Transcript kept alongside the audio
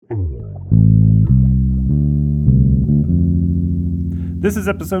This is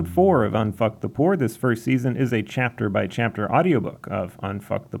episode 4 of Unfuck the Poor. This first season is a chapter-by-chapter audiobook of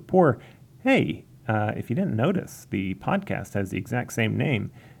Unfuck the Poor. Hey, if you didn't notice, the podcast has the exact same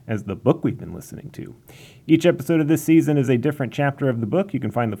name as the book we've been listening to. Each episode of this season is a different chapter of the book. You can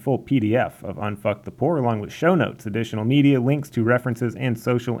find the full PDF of Unfuck the Poor along with show notes, additional media, links to references, and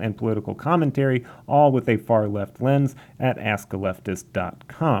social and political commentary, all with a far-left lens at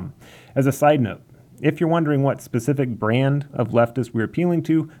askaleftist.com. As a side note, if you're wondering what specific brand of leftist we're appealing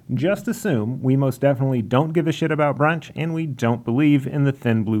to, just assume we most definitely don't give a shit about brunch and we don't believe in the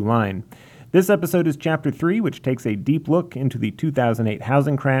thin blue line. This episode is Chapter 3, which takes a deep look into the 2008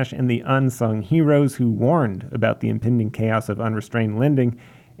 housing crash and the unsung heroes who warned about the impending chaos of unrestrained lending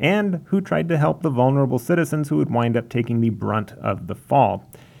and who tried to help the vulnerable citizens who would wind up taking the brunt of the fall.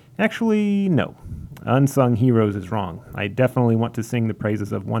 Actually, no. Unsung heroes is wrong. I definitely want to sing the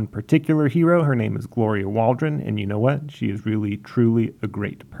praises of one particular hero. Her name is Gloria Waldron, and you know what? She is really, truly a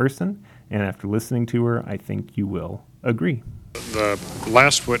great person, and after listening to her, I think you will agree. The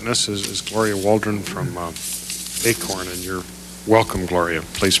last witness is Gloria Waldron from Acorn, and you're welcome, Gloria.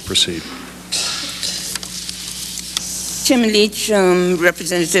 Please proceed. Chairman Leach,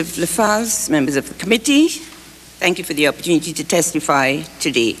 Representative LaFalce, members of the committee, thank you for the opportunity to testify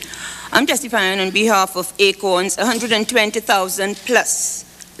today. I'm testifying on behalf of Acorn's 120,000 plus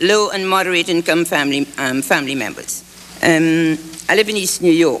low and moderate income family members. I live in East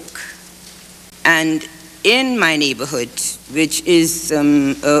New York, and in my neighborhood, which is a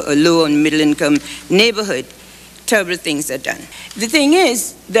low and middle income neighborhood, terrible things are done. The thing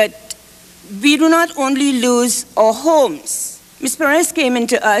is that we do not only lose our homes. Ms. Perez came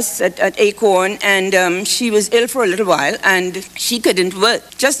into us at Acorn, and she was ill for a little while, and she couldn't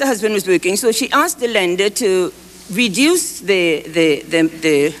work. Just her husband was working, so she asked the lender to reduce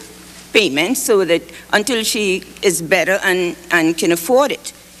the payment so that until she is better and can afford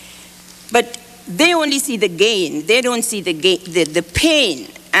it. But they only see the gain. They don't see the pain.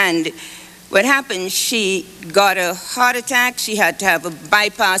 And what happened, she got a heart attack. She had to have a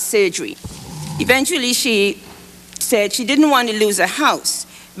bypass surgery. Eventually, she said she didn't want to lose her house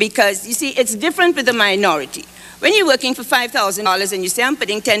because, you see, it's different with the minority. When you're working for $5,000 and you say, I'm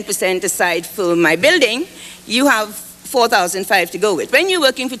putting 10% aside for my building, you have $4,500 to go with. When you're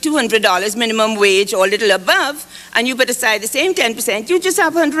working for $200 minimum wage or a little above, and you put aside the same 10%, you just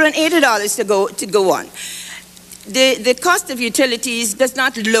have $180 to go on. The cost of utilities does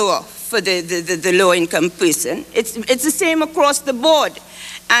not lower for the low-income person. It's the same across the board.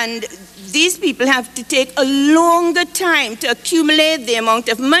 And these people have to take a longer time to accumulate the amount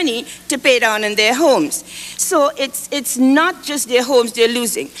of money to pay down on their homes. So it's not just their homes they're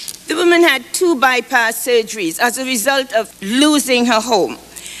losing. The woman had 2 bypass surgeries as a result of losing her home.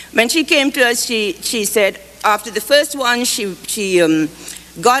 When she came to us, she said after the first one, she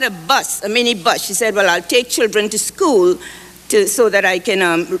got a mini bus. She said, well, I'll take children to school so that I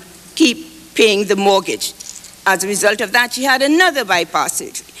can keep paying the mortgage. As a result of that, she had another bypass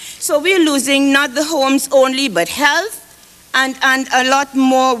surgery. So we're losing not the homes only, but health and a lot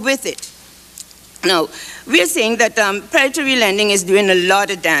more with it. Now, we're saying that predatory lending is doing a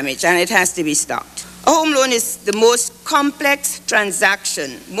lot of damage, and it has to be stopped. A home loan is the most complex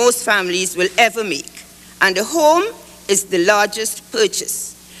transaction most families will ever make, and a home is the largest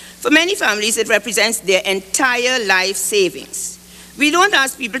purchase. For many families, it represents their entire life savings. We don't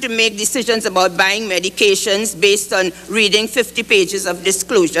ask people to make decisions about buying medications based on reading 50 pages of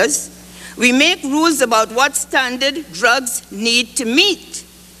disclosures. We make rules about what standard drugs need to meet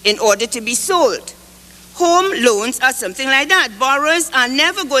in order to be sold. Home loans are something like that. Borrowers are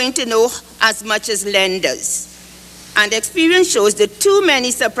never going to know as much as lenders. And experience shows that too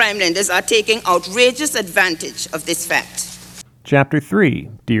many subprime lenders are taking outrageous advantage of this fact. Chapter 3,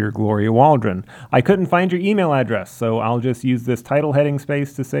 Dear Gloria Waldron. I couldn't find your email address, so I'll just use this title heading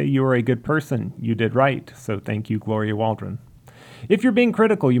space to say you are a good person. You did right, so thank you, Gloria Waldron. If you're being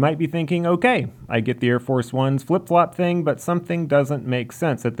critical, you might be thinking, okay, I get the Air Force One's flip-flop thing, but something doesn't make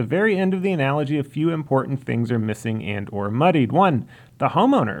sense. At the very end of the analogy, a few important things are missing and or muddied. 1, the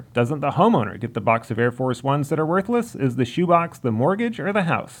homeowner. Doesn't the homeowner get the box of Air Force Ones that are worthless? Is the shoebox the mortgage or the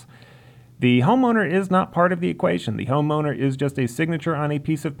house? The homeowner is not part of the equation. The homeowner is just a signature on a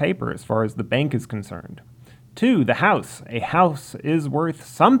piece of paper as far as the bank is concerned. 2, the house. A house is worth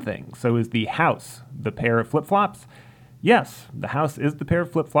something. So is the house the pair of flip-flops? Yes, the house is the pair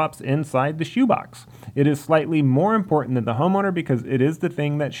of flip-flops inside the shoebox. It is slightly more important than the homeowner because it is the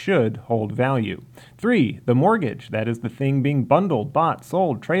thing that should hold value. 3, the mortgage. That is the thing being bundled, bought,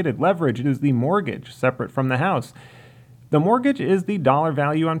 sold, traded, leveraged. It is the mortgage, separate from the house. The mortgage is the dollar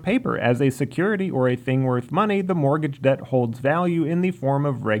value on paper. As a security or a thing worth money, the mortgage debt holds value in the form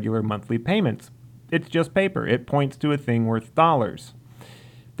of regular monthly payments. It's just paper. It points to a thing worth dollars.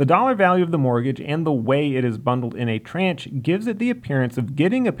 The dollar value of the mortgage and the way it is bundled in a tranche gives it the appearance of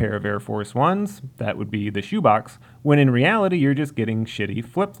getting a pair of Air Force Ones, that would be the shoebox, when in reality you're just getting shitty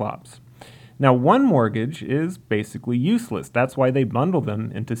flip-flops. Now, one mortgage is basically useless. That's why they bundle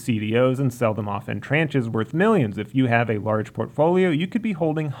them into CDOs and sell them off in tranches worth millions. If you have a large portfolio, you could be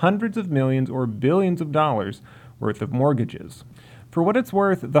holding hundreds of millions or billions of dollars worth of mortgages. For what it's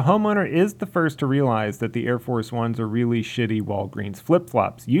worth, the homeowner is the first to realize that the Air Force Ones are really shitty Walgreens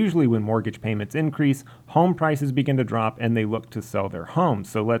flip-flops. Usually when mortgage payments increase, home prices begin to drop and they look to sell their homes.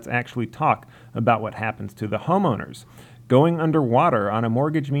 So let's actually talk about what happens to the homeowners. Going underwater on a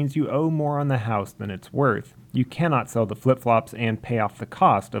mortgage means you owe more on the house than it's worth. You cannot sell the flip-flops and pay off the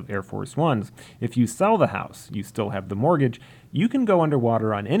cost of Air Force Ones. If you sell the house, you still have the mortgage. You can go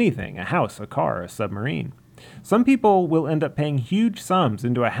underwater on anything, a house, a car, a submarine. Some people will end up paying huge sums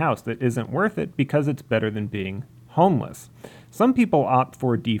into a house that isn't worth it because it's better than being homeless. Some people opt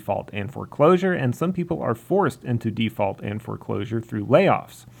for default and foreclosure, and some people are forced into default and foreclosure through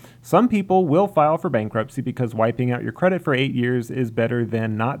layoffs. Some people will file for bankruptcy because wiping out your credit for 8 years is better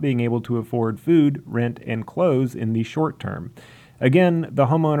than not being able to afford food, rent, and clothes in the short term. Again, the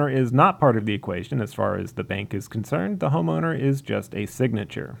homeowner is not part of the equation as far as the bank is concerned. The homeowner is just a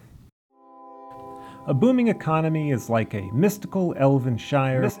signature. A booming economy is like a mystical elven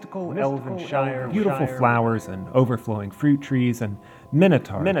shire, beautiful flowers and overflowing fruit trees and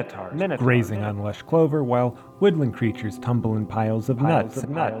minotaurs grazing on lush clover while woodland creatures tumble in piles of nuts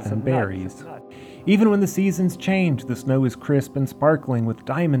and berries. Even when the seasons change, the snow is crisp and sparkling with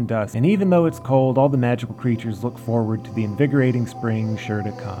diamond dust, and even though it's cold, all the magical creatures look forward to the invigorating spring sure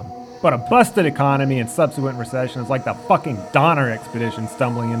to come. But a busted economy and subsequent recession is like the fucking Donner expedition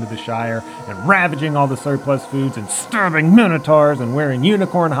stumbling into the Shire and ravaging all the surplus foods and stabbing minotaurs and wearing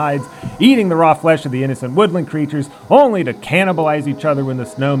unicorn hides, eating the raw flesh of the innocent woodland creatures, only to cannibalize each other when the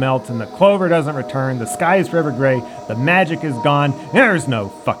snow melts and the clover doesn't return, the sky is forever gray, the magic is gone, there's no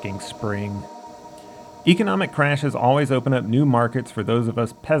fucking spring. Economic crashes always open up new markets for those of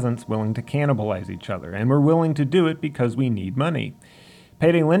us peasants willing to cannibalize each other, and we're willing to do it because we need money.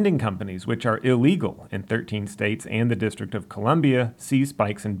 Payday lending companies, which are illegal in 13 states and the District of Columbia, see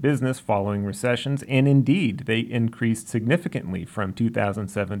spikes in business following recessions, and indeed, they increased significantly from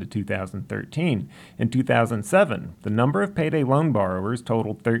 2007 to 2013. In 2007, the number of payday loan borrowers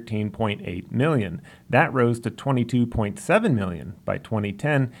totaled 13.8 million. That rose to 22.7 million by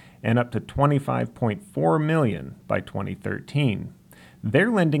 2010 and up to 25.4 million by 2013.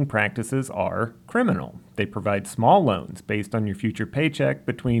 Their lending practices are criminal. They provide small loans based on your future paycheck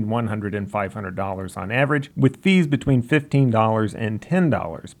between $100 and $500 on average, with fees between $15 and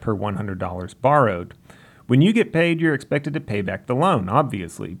 $10 per $100 borrowed. When you get paid, you're expected to pay back the loan,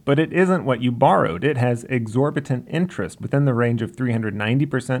 obviously, but it isn't what you borrowed. It has exorbitant interest within the range of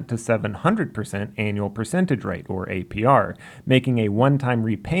 390% to 700% annual percentage rate, or APR, making a one-time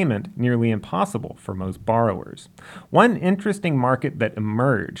repayment nearly impossible for most borrowers. One interesting market that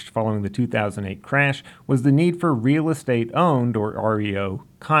emerged following the 2008 crash was the need for real estate owned, or REO,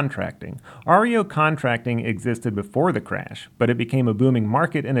 contracting. REO contracting existed before the crash, but it became a booming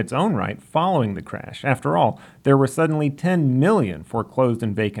market in its own right following the crash. After all, there were suddenly 10 million foreclosed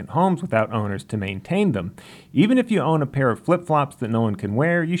and vacant homes without owners to maintain them. Even if you own a pair of flip-flops that no one can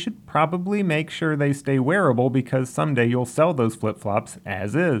wear, you should probably make sure they stay wearable because someday you'll sell those flip-flops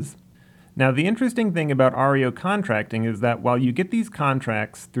as is. Now, the interesting thing about REO contracting is that while you get these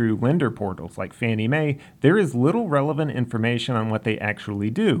contracts through lender portals like Fannie Mae, there is little relevant information on what they actually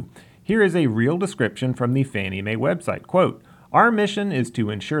do. Here is a real description from the Fannie Mae website. Quote, "Our mission is to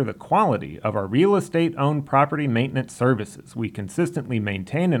ensure the quality of our real estate-owned property maintenance services. We consistently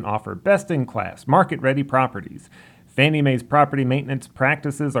maintain and offer best-in-class, market-ready properties. Fannie Mae's property maintenance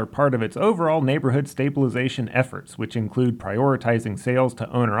practices are part of its overall neighborhood stabilization efforts, which include prioritizing sales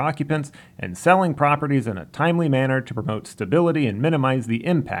to owner-occupants and selling properties in a timely manner to promote stability and minimize the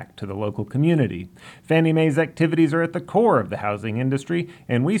impact to the local community. Fannie Mae's activities are at the core of the housing industry,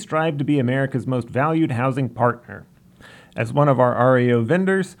 and we strive to be America's most valued housing partner. As one of our REO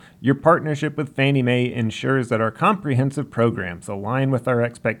vendors, your partnership with Fannie Mae ensures that our comprehensive programs align with our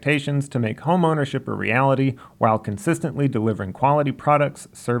expectations to make homeownership a reality while consistently delivering quality products,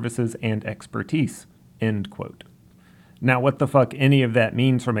 services, and expertise." End quote. Now, what the fuck any of that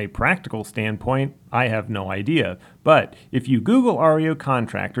means from a practical standpoint, I have no idea. But if you Google REO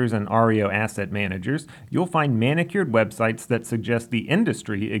contractors and REO asset managers, you'll find manicured websites that suggest the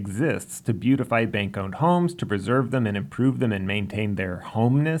industry exists to beautify bank-owned homes, to preserve them and improve them and maintain their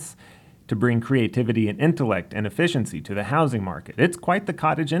homeness, to bring creativity and intellect and efficiency to the housing market. It's quite the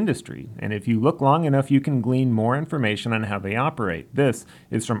cottage industry, and if you look long enough, you can glean more information on how they operate. This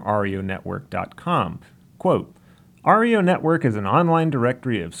is from reonetwork.com. Quote, REO Network is an online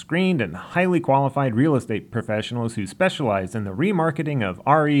directory of screened and highly qualified real estate professionals who specialize in the remarketing of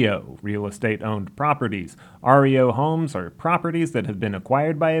REO, real estate-owned properties. REO homes are properties that have been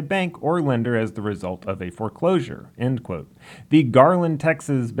acquired by a bank or lender as the result of a foreclosure, end quote. The Garland,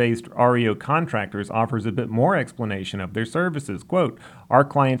 Texas-based REO Contractors offers a bit more explanation of their services. Quote, our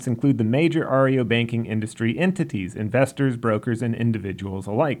clients include the major REO banking industry entities, investors, brokers, and individuals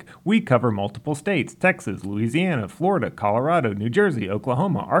alike. We cover multiple states, Texas, Louisiana, Florida, Colorado, New Jersey,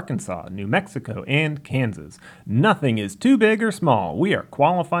 Oklahoma, Arkansas, New Mexico, and Kansas. Nothing is too big or small. We are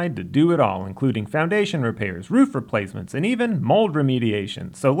qualified to do it all, including foundation repairs, roof replacements, and even mold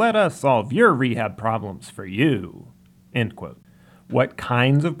remediation. So let us solve your rehab problems for you. End quote. What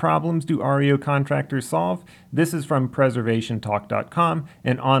kinds of problems do REO contractors solve? This is from preservationtalk.com,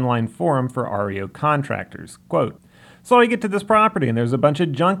 an online forum for REO contractors. Quote, so I get to this property and there's a bunch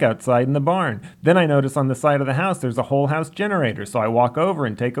of junk outside in the barn. Then I notice on the side of the house there's a whole house generator, so I walk over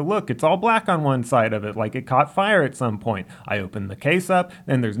and take a look. It's all black on one side of it, like it caught fire at some point. I open the case up,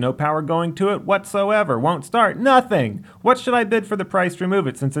 and there's no power going to it whatsoever. Won't start. Nothing. What should I bid for the price to remove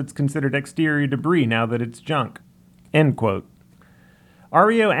it since it's considered exterior debris now that it's junk? End quote.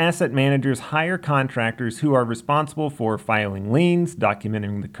 REO asset managers hire contractors who are responsible for filing liens,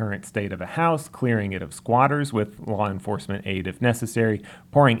 documenting the current state of a house, clearing it of squatters with law enforcement aid if necessary,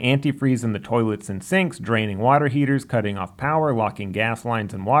 pouring antifreeze in the toilets and sinks, draining water heaters, cutting off power, locking gas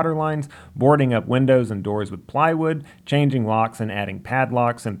lines and water lines, boarding up windows and doors with plywood, changing locks and adding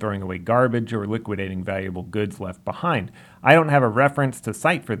padlocks, and throwing away garbage or liquidating valuable goods left behind. I don't have a reference to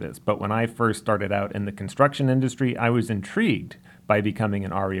cite for this, but when I first started out in the construction industry, I was intrigued by becoming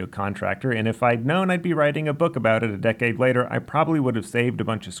an REO contractor, and if I'd known I'd be writing a book about it a decade later, I probably would have saved a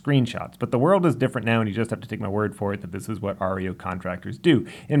bunch of screenshots. But the world is different now, and you just have to take my word for it that this is what REO contractors do.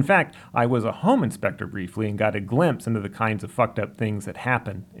 In fact, I was a home inspector briefly and got a glimpse into the kinds of fucked up things that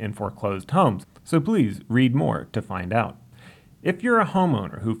happen in foreclosed homes. So please read more to find out. If you're a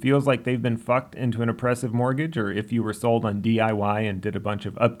homeowner who feels like they've been fucked into an oppressive mortgage, or if you were sold on DIY and did a bunch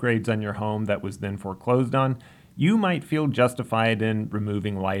of upgrades on your home that was then foreclosed on, you might feel justified in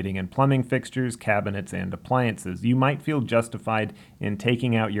removing lighting and plumbing fixtures, cabinets, and appliances. You might feel justified in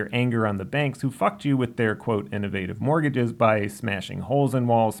taking out your anger on the banks who fucked you with their, quote, innovative mortgages by smashing holes in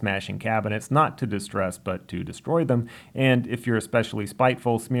walls, smashing cabinets, not to distress, but to destroy them, and if you're especially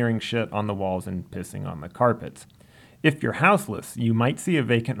spiteful, smearing shit on the walls and pissing on the carpets. If you're houseless, you might see a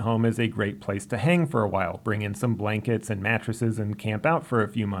vacant home as a great place to hang for a while, bring in some blankets and mattresses and camp out for a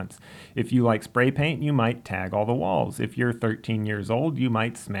few months. If you like spray paint, you might tag all the walls. If you're 13 years old, you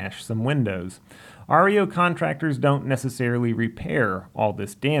might smash some windows. REO contractors don't necessarily repair all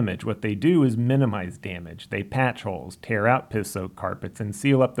this damage. What they do is minimize damage. They patch holes, tear out piss-soaked carpets, and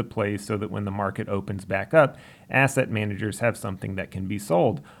seal up the place so that when the market opens back up, asset managers have something that can be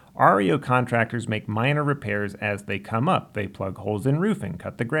sold. REO contractors make minor repairs as they come up. They plug holes in roofing,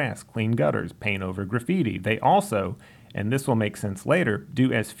 cut the grass, clean gutters, paint over graffiti. They also, and this will make sense later,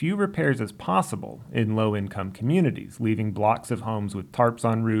 do as few repairs as possible in low-income communities, leaving blocks of homes with tarps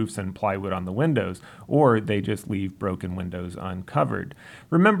on roofs and plywood on the windows, or they just leave broken windows uncovered.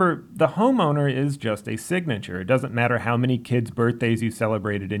 Remember, the homeowner is just a signature. It doesn't matter how many kids' birthdays you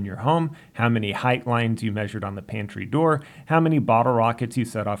celebrated in your home, how many height lines you measured on the pantry door, how many bottle rockets you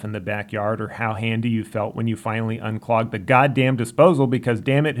set off in the backyard, or how handy you felt when you finally unclogged the goddamn disposal because,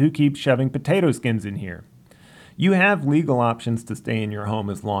 damn it, who keeps shoving potato skins in here? You have legal options to stay in your home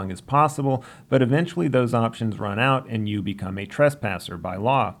as long as possible, but eventually those options run out and you become a trespasser by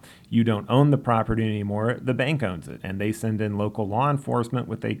law. You don't own the property anymore, the bank owns it, and they send in local law enforcement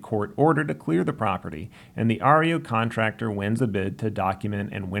with a court order to clear the property, and the REO contractor wins a bid to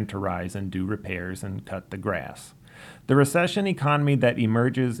document and winterize and do repairs and cut the grass. The recession economy that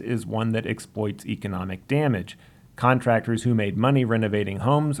emerges is one that exploits economic damage. Contractors who made money renovating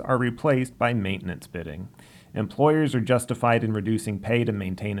homes are replaced by maintenance bidding. Employers are justified in reducing pay to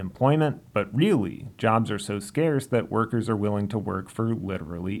maintain employment, but really, jobs are so scarce that workers are willing to work for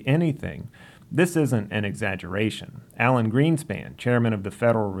literally anything. This isn't an exaggeration. Alan Greenspan, chairman of the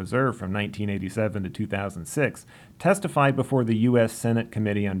Federal Reserve from 1987 to 2006, testified before the U.S. Senate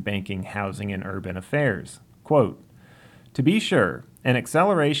Committee on Banking, Housing, and Urban Affairs. Quote, To be sure, an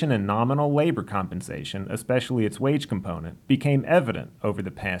acceleration in nominal labor compensation, especially its wage component, became evident over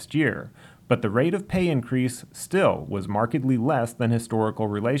the past year, but the rate of pay increase still was markedly less than historical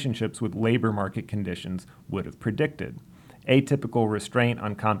relationships with labor market conditions would have predicted. Atypical restraint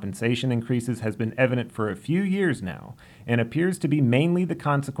on compensation increases has been evident for a few years now and appears to be mainly the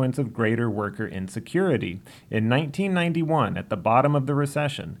consequence of greater worker insecurity. In 1991, at the bottom of the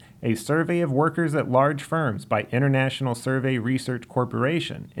recession, a survey of workers at large firms by International Survey Research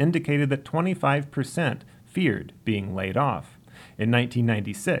Corporation indicated that 25% feared being laid off. In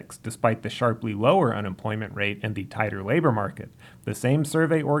 1996, despite the sharply lower unemployment rate and the tighter labor market, the same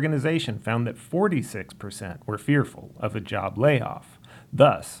survey organization found that 46% were fearful of a job layoff.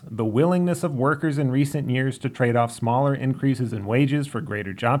 Thus, the willingness of workers in recent years to trade off smaller increases in wages for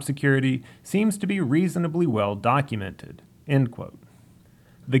greater job security seems to be reasonably well documented." End quote.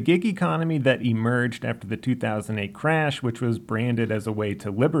 The gig economy that emerged after the 2008 crash, which was branded as a way to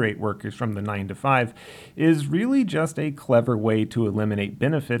liberate workers from the 9-to-5, is really just a clever way to eliminate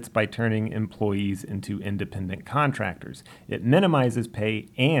benefits by turning employees into independent contractors. It minimizes pay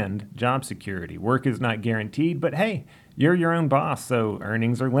and job security. Work is not guaranteed, but hey, you're your own boss, so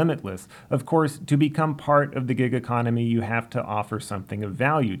earnings are limitless. Of course, to become part of the gig economy, you have to offer something of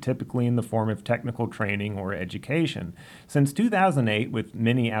value, typically in the form of technical training or education. Since 2008, with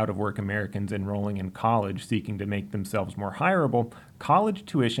many out-of-work Americans enrolling in college seeking to make themselves more hireable, college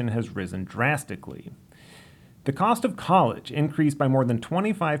tuition has risen drastically. The cost of college increased by more than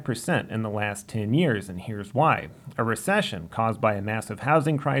 25% in the last 10 years, and here's why. A recession caused by a massive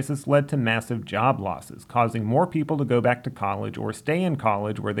housing crisis led to massive job losses, causing more people to go back to college or stay in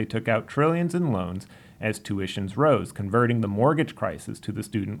college where they took out trillions in loans as tuitions rose, converting the mortgage crisis to the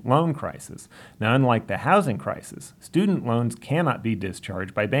student loan crisis. Now, unlike the housing crisis, student loans cannot be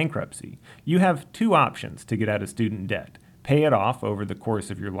discharged by bankruptcy. You have two options to get out of student debt: pay it off over the course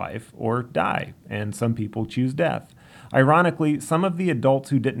of your life, or die, and some people choose death. Ironically, some of the adults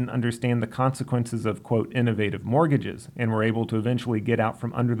who didn't understand the consequences of, quote, innovative mortgages and were able to eventually get out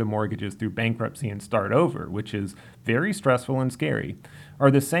from under the mortgages through bankruptcy and start over, which is very stressful and scary,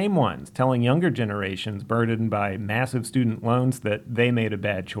 are the same ones telling younger generations burdened by massive student loans that they made a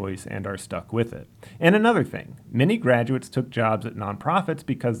bad choice and are stuck with it. And another thing, many graduates took jobs at nonprofits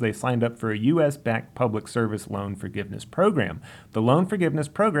because they signed up for a U.S.-backed public service loan forgiveness program. The loan forgiveness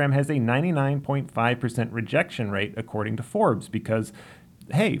program has a 99.5% rejection rate according to Forbes because,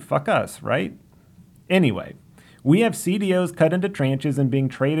 hey, fuck us, right? Anyway, we have CDOs cut into tranches and being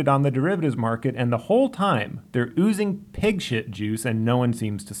traded on the derivatives market, and the whole time they're oozing pig shit juice and no one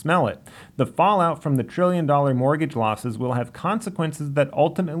seems to smell it. The fallout from the trillion-dollar mortgage losses will have consequences that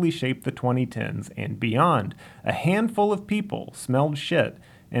ultimately shape the 2010s and beyond. A handful of people smelled shit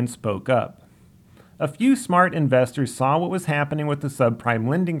and spoke up. A few smart investors saw what was happening with the subprime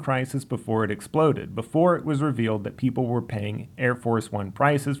lending crisis before it exploded, before it was revealed that people were paying Air Force One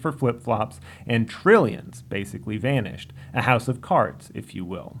prices for flip-flops and trillions basically vanished. A house of cards, if you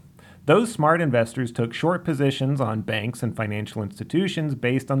will. Those smart investors took short positions on banks and financial institutions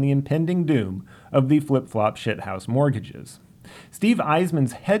based on the impending doom of the flip-flop shithouse mortgages. Steve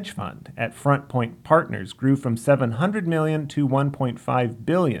Eisman's hedge fund at Front Point Partners grew from $700 million to $1.5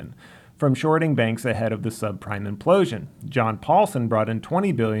 billion, from shorting banks ahead of the subprime implosion. John Paulson brought in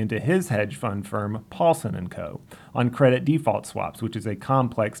 $20 billion to his hedge fund firm, Paulson & Co., on credit default swaps, which is a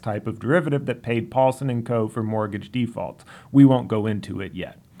complex type of derivative that paid Paulson & Co. for mortgage defaults. We won't go into it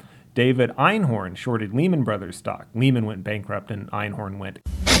yet. David Einhorn shorted Lehman Brothers stock. Lehman went bankrupt and Einhorn went.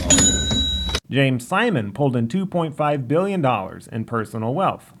 James Simon pulled in $2.5 billion in personal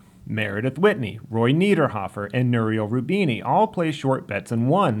wealth. Meredith Whitney, Roy Niederhofer, and Nouriel Roubini all play short bets and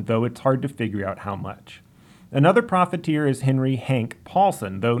won, though it's hard to figure out how much. Another profiteer is Henry Hank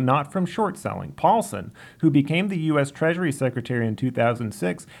Paulson, though not from short selling. Paulson, who became the U.S. Treasury Secretary in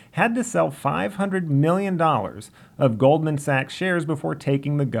 2006, had to sell $500 million of Goldman Sachs shares before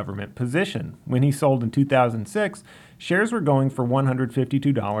taking the government position. When he sold in 2006, shares were going for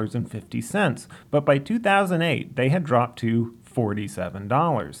 $152.50, but by 2008, they had dropped to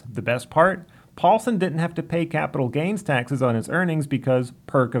 $47. The best part? Paulson didn't have to pay capital gains taxes on his earnings because,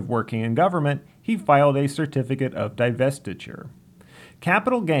 perk of working in government, he filed a certificate of divestiture.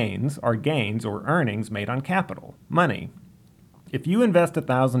 Capital gains are gains or earnings made on capital, money. If you invest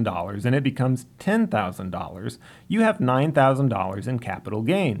 $1,000 and it becomes $10,000, you have $9,000 in capital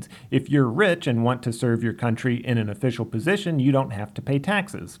gains. If you're rich and want to serve your country in an official position, you don't have to pay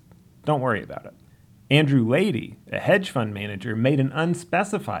taxes. Don't worry about it. Andrew Lady, a hedge fund manager, made an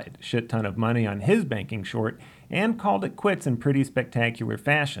unspecified shit ton of money on his banking short and called it quits in pretty spectacular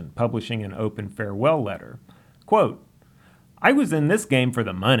fashion, publishing an open farewell letter. Quote, I was in this game for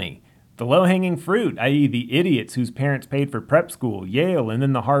the money. The low-hanging fruit, i.e. the idiots whose parents paid for prep school, Yale, and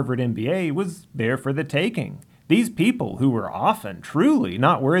then the Harvard MBA, was there for the taking. These people, who were often truly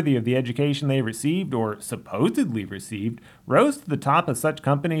not worthy of the education they received or supposedly received, rose to the top of such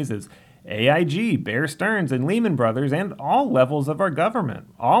companies as AIG, Bear Stearns, and Lehman Brothers, and all levels of our government.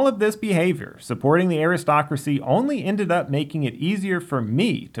 All of this behavior, supporting the aristocracy, only ended up making it easier for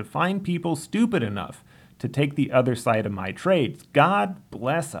me to find people stupid enough to take the other side of my trades. God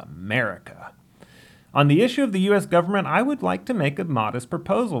bless America. On the issue of the U.S. government, I would like to make a modest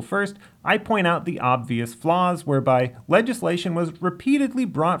proposal. First, I point out the obvious flaws whereby legislation was repeatedly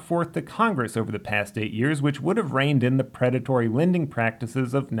brought forth to Congress over the past 8 years, which would have reined in the predatory lending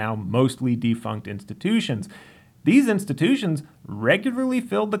practices of now mostly defunct institutions. These institutions regularly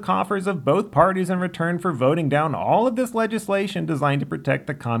filled the coffers of both parties in return for voting down all of this legislation designed to protect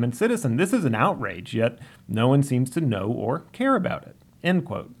the common citizen. This is an outrage, yet no one seems to know or care about it." End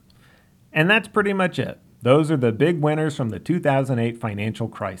quote. And that's pretty much it. Those are the big winners from the 2008 financial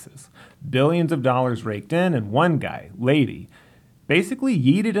crisis. Billions of dollars raked in, and one guy, Lady, basically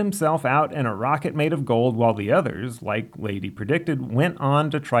yeeted himself out in a rocket made of gold, while the others, like Lady predicted, went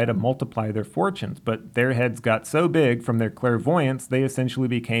on to try to multiply their fortunes. But their heads got so big from their clairvoyance, they essentially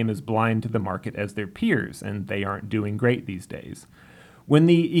became as blind to the market as their peers, and they aren't doing great these days. When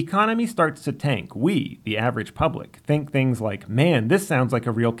the economy starts to tank, we, the average public, think things like, man, this sounds like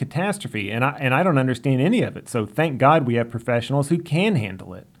a real catastrophe, and I don't understand any of it, so thank God we have professionals who can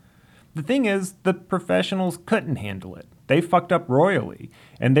handle it. The thing is, the professionals couldn't handle it. They fucked up royally,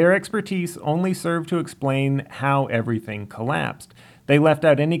 and their expertise only served to explain how everything collapsed. They left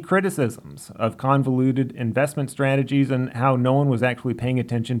out any criticisms of convoluted investment strategies and how no one was actually paying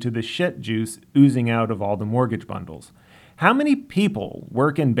attention to the shit juice oozing out of all the mortgage bundles. How many people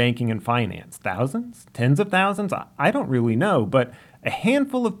work in banking and finance? Thousands? Tens of thousands? I don't really know, but a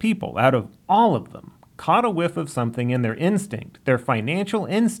handful of people out of all of them caught a whiff of something, and their instinct, their financial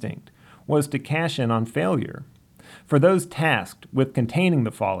instinct, was to cash in on failure. For those tasked with containing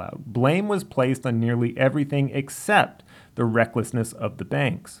the fallout, blame was placed on nearly everything except the recklessness of the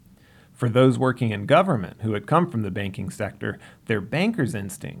banks. For those working in government who had come from the banking sector, their banker's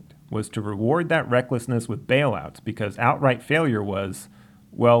instinct was to reward that recklessness with bailouts, because outright failure was,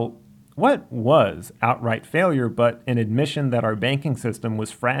 well, what was outright failure but an admission that our banking system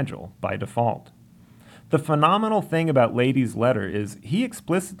was fragile by default? The phenomenal thing about Lady's letter is he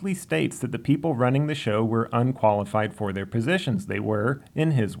explicitly states that the people running the show were unqualified for their positions. They were,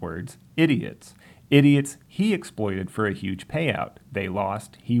 in his words, idiots. Idiots he exploited for a huge payout. They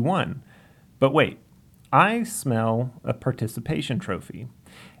lost, he won. But wait, I smell a participation trophy.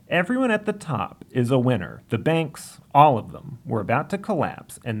 Everyone at the top is a winner. The banks, all of them, were about to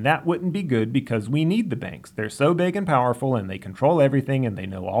collapse, and that wouldn't be good because we need the banks. They're so big and powerful, and they control everything, and they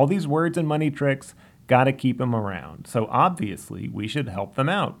know all these words and money tricks. Gotta keep them around. So obviously, we should help them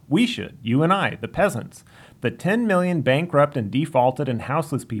out. We should, you and I, the peasants. The 10 million bankrupt and defaulted and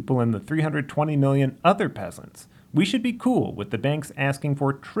houseless people, and the 320 million other peasants. We should be cool with the banks asking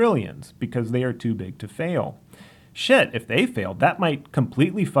for trillions because they are too big to fail. Shit, if they failed, that might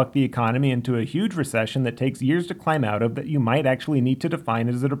completely fuck the economy into a huge recession that takes years to climb out of, that you might actually need to define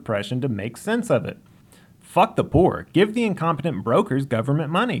as a depression to make sense of it. Fuck the poor. Give the incompetent brokers government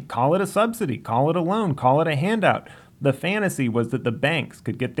money. Call it a subsidy. Call it a loan. Call it a handout. The fantasy was that the banks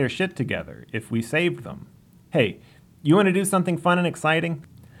could get their shit together if we saved them. Hey, you want to do something fun and exciting?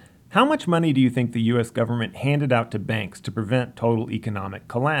 How much money do you think the U.S. government handed out to banks to prevent total economic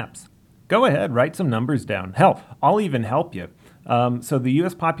collapse? Go ahead, write some numbers down. Hell, I'll even help you. So the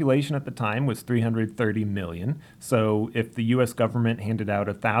U.S. population at the time was 330 million. So if the U.S. government handed out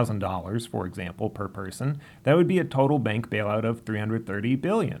 $1,000, for example, per person, that would be a total bank bailout of 330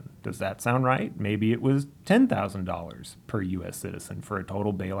 billion. Does that sound right? Maybe it was $10,000 per U.S. citizen for a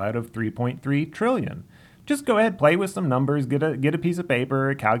total bailout of 3.3 trillion. Just go ahead, play with some numbers, get a piece of paper,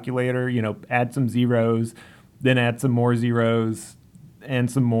 a calculator, add some zeros, then add some more zeros and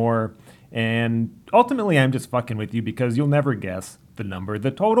some more. And ultimately, I'm just fucking with you because you'll never guess the number.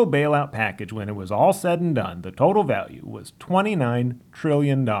 The total bailout package, when it was all said and done, the total value was $29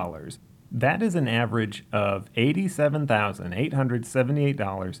 trillion. That is an average of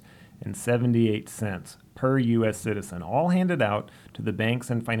 $87,878.78 per U.S. citizen, all handed out to the banks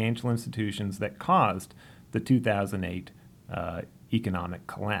and financial institutions that caused the 2008 economic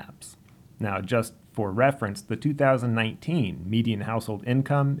collapse. Now, just for reference, the 2019 median household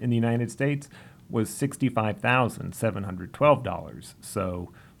income in the United States was $65,712.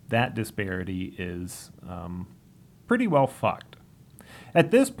 So that disparity is pretty well fucked.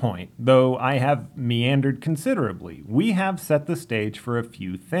 At this point, though I have meandered considerably, we have set the stage for a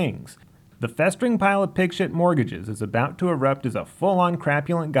few things. The festering pile of pigshit mortgages is about to erupt as a full-on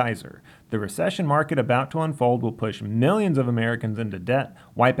crapulent geyser. The recession market about to unfold will push millions of Americans into debt,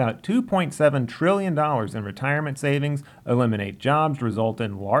 wipe out $2.7 trillion in retirement savings, eliminate jobs, result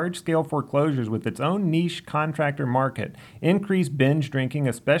in large-scale foreclosures with its own niche contractor market, increase binge drinking,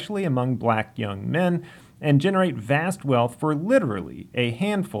 especially among black young men, and generate vast wealth for literally a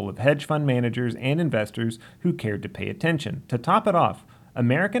handful of hedge fund managers and investors who cared to pay attention. To top it off,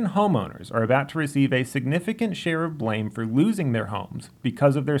 American homeowners are about to receive a significant share of blame for losing their homes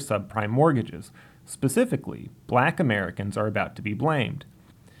because of their subprime mortgages. Specifically, black Americans are about to be blamed.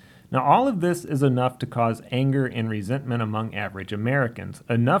 Now, all of this is enough to cause anger and resentment among average Americans,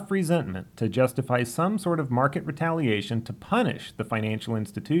 enough resentment to justify some sort of market retaliation to punish the financial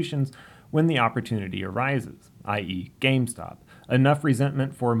institutions when the opportunity arises, i.e. GameStop. Enough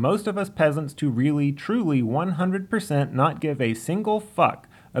resentment for most of us peasants to really, truly 100% not give a single fuck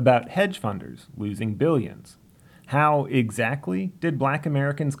about hedge funders losing billions. How exactly did black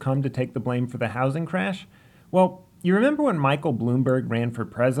Americans come to take the blame for the housing crash? Well, you remember when Michael Bloomberg ran for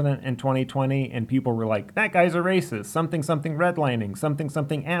president in 2020 and people were like, that guy's a racist, something redlining,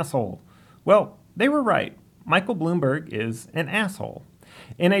 something asshole. Well, they were right. Michael Bloomberg is an asshole.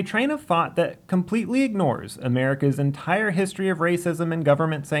 In a train of thought that completely ignores America's entire history of racism and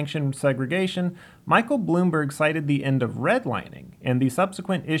government-sanctioned segregation, Michael Bloomberg cited the end of redlining and the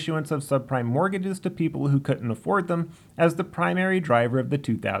subsequent issuance of subprime mortgages to people who couldn't afford them as the primary driver of the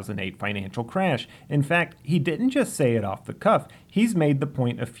 2008 financial crash. In fact, he didn't just say it off the cuff, he's made the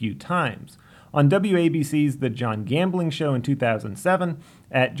point a few times. On WABC's The John Gambling Show in 2007,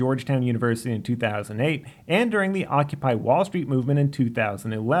 at Georgetown University in 2008, and during the Occupy Wall Street movement in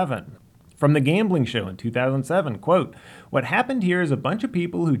 2011. From The Gambling Show in 2007, quote, "What happened here is a bunch of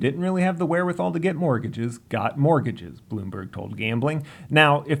people who didn't really have the wherewithal to get mortgages got mortgages," Bloomberg told Gambling.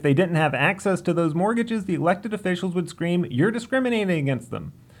 Now, if they didn't have access to those mortgages, the elected officials would scream, "You're discriminating against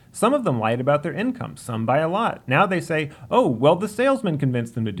them." Some of them lied about their income, some by a lot. Now they say, oh, well, the salesman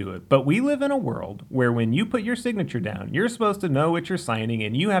convinced them to do it. But we live in a world where when you put your signature down, you're supposed to know what you're signing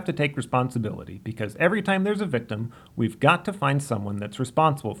and you have to take responsibility because every time there's a victim, we've got to find someone that's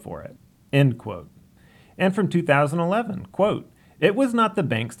responsible for it. End quote. And from 2011, quote, "It was not the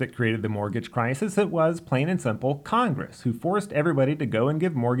banks that created the mortgage crisis. It was, plain and simple, Congress who forced everybody to go and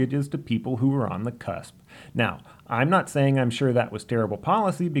give mortgages to people who were on the cusp." Now, I'm not saying I'm sure that was terrible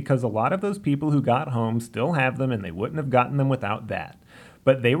policy because a lot of those people who got homes still have them and they wouldn't have gotten them without that.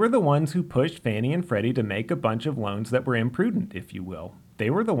 But they were the ones who pushed Fannie and Freddie to make a bunch of loans that were imprudent, if you will. They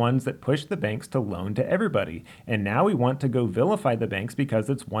were the ones that pushed the banks to loan to everybody. And now we want to go vilify the banks because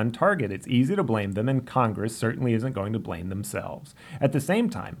it's one target. It's easy to blame them, and Congress certainly isn't going to blame themselves. At the same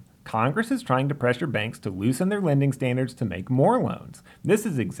time, Congress is trying to pressure banks to loosen their lending standards to make more loans. This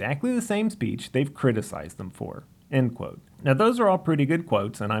is exactly the same speech they've criticized them for. End quote. Now, those are all pretty good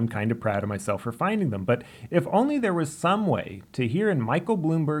quotes, and I'm kind of proud of myself for finding them, but if only there was some way to hear in Michael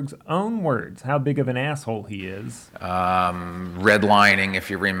Bloomberg's own words how big of an asshole he is. Redlining, if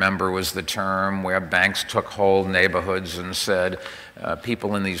you remember, was the term where banks took whole neighborhoods and said,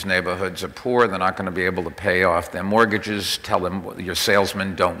 people in these neighborhoods are poor, they're not going to be able to pay off their mortgages, tell them your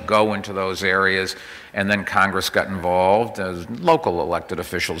salesmen don't go into those areas. And then Congress got involved, as local elected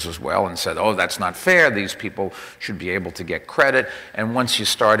officials as well, and said, oh, that's not fair, these people should be able to get credit. And once you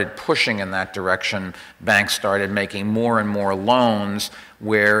started pushing in that direction, banks started making more and more loans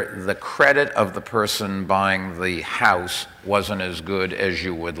where the credit of the person buying the house wasn't as good as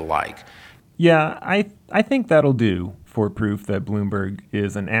you would like. Yeah, I think that'll do for proof that Bloomberg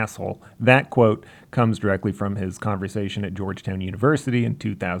is an asshole. That quote comes directly from his conversation at Georgetown University in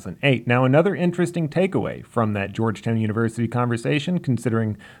 2008. Now, another interesting takeaway from that Georgetown University conversation,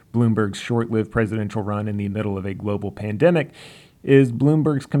 considering Bloomberg's short-lived presidential run in the middle of a global pandemic, is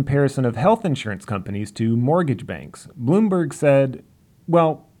Bloomberg's comparison of health insurance companies to mortgage banks. Bloomberg said,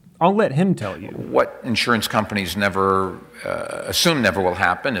 well, I'll let him tell you. What insurance companies never assume never will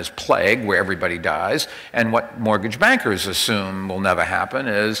happen is plague, where everybody dies. And what mortgage bankers assume will never happen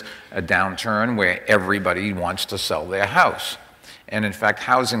is a downturn where everybody wants to sell their house. And in fact,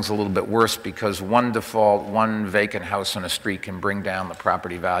 housing's a little bit worse because one vacant house on a street can bring down the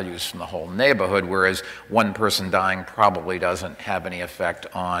property values from the whole neighborhood, whereas one person dying probably doesn't have any effect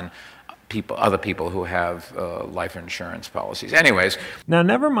on other people who have life insurance policies. Anyways. Now,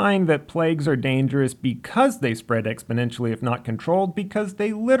 never mind that plagues are dangerous because they spread exponentially if not controlled, because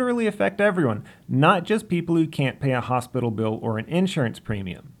they literally affect everyone, not just people who can't pay a hospital bill or an insurance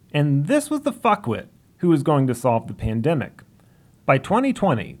premium. And this was the fuckwit who was going to solve the pandemic. By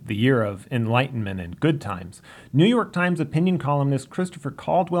 2020, the year of enlightenment and good times, New York Times opinion columnist Christopher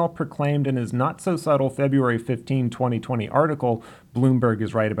Caldwell proclaimed in his not-so-subtle February 15, 2020 article, "Bloomberg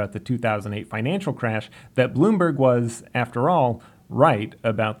is right about the 2008 financial crash," that Bloomberg was, after all, right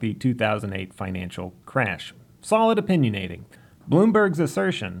about the 2008 financial crash. Solid opinionating. Bloomberg's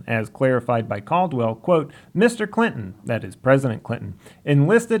assertion, as clarified by Caldwell, quote, "Mr. Clinton," that is President Clinton,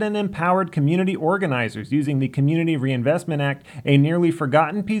 "enlisted and empowered community organizers using the Community Reinvestment Act, a nearly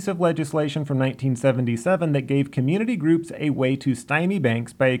forgotten piece of legislation from 1977 that gave community groups a way to stymie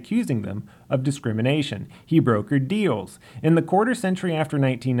banks by accusing them of discrimination. He brokered deals. In the quarter century after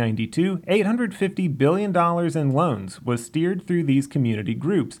 1992, $850 billion in loans was steered through these community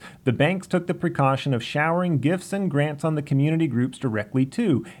groups. The banks took the precaution of showering gifts and grants on the community groups directly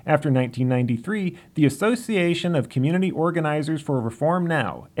too. After 1993, the Association of Community Organizers for Reform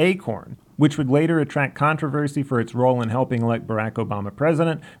Now, ACORN, which would later attract controversy for its role in helping elect Barack Obama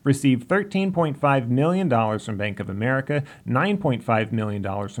president, received $13.5 million from Bank of America, $9.5 million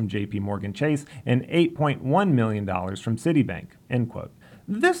from JP Morgan Chase, and $8.1 million from Citibank." End quote.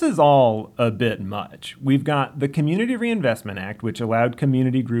 This is all a bit much. We've got the Community Reinvestment Act, which allowed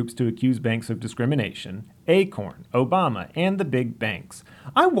community groups to accuse banks of discrimination, ACORN, Obama, and the big banks.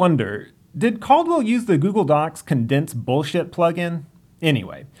 I wonder, did Caldwell use the Google Docs condense bullshit plugin?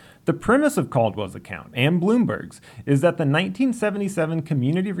 Anyway, the premise of Caldwell's account, and Bloomberg's, is that the 1977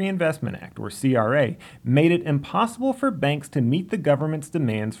 Community Reinvestment Act, or CRA, made it impossible for banks to meet the government's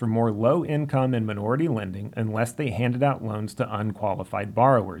demands for more low-income and minority lending unless they handed out loans to unqualified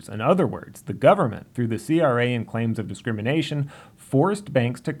borrowers. In other words, the government, through the CRA and claims of discrimination, forced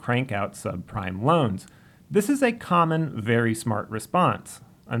banks to crank out subprime loans. This is a common, very smart response.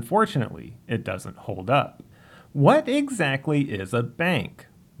 Unfortunately, it doesn't hold up. What exactly is a bank?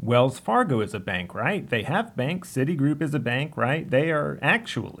 Wells Fargo is a bank, right? They have banks. Citigroup is a bank, right? They are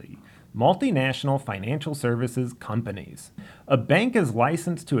actually multinational financial services companies. A bank is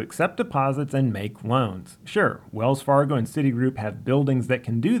licensed to accept deposits and make loans. Sure, Wells Fargo and Citigroup have buildings that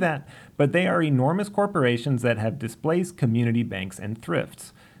can do that, but they are enormous corporations that have displaced community banks and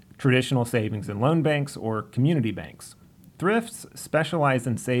thrifts, traditional savings and loan banks, or community banks. Thrifts specialize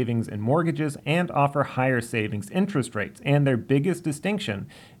in savings and mortgages and offer higher savings interest rates, and their biggest distinction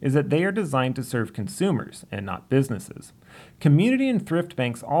is that they are designed to serve consumers and not businesses. Community and thrift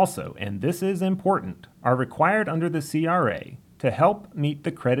banks also, and this is important, are required under the CRA to help meet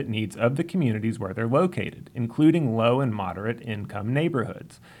the credit needs of the communities where they're located, including low and moderate income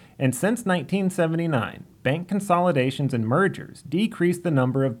neighborhoods. And since 1979, bank consolidations and mergers decreased the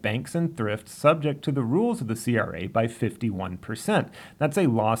number of banks and thrifts subject to the rules of the CRA by 51%. That's a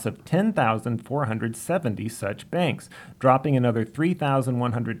loss of 10,470 such banks, dropping another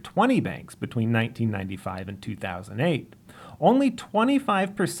 3,120 banks between 1995 and 2008. Only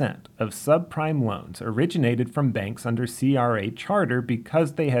 25% of subprime loans originated from banks under CRA charter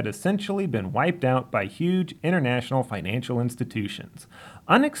because they had essentially been wiped out by huge international financial institutions.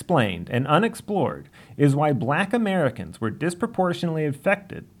 Unexplained and unexplored is why Black Americans were disproportionately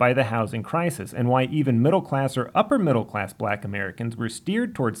affected by the housing crisis, and why even middle-class or upper-middle-class Black Americans were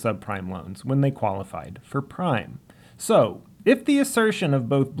steered towards subprime loans when they qualified for prime. So, if the assertion of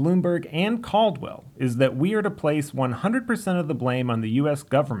both Bloomberg and Caldwell is that we are to place 100% of the blame on the U.S.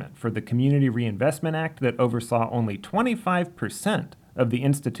 government for the Community Reinvestment Act that oversaw only 25% of the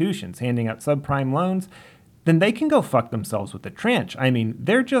institutions handing out subprime loans, then they can go fuck themselves with a trench. I mean,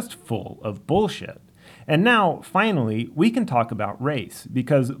 they're just full of bullshit. And now, finally, we can talk about race,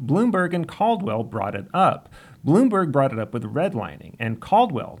 because Bloomberg and Caldwell brought it up. Bloomberg brought it up with redlining, and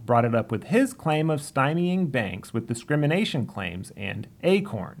Caldwell brought it up with his claim of stymieing banks with discrimination claims and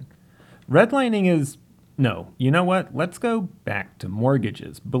ACORN. Redlining is... No, you know what? Let's go back to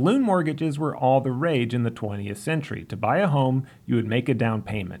mortgages. Balloon mortgages were all the rage in the 20th century. To buy a home, you would make a down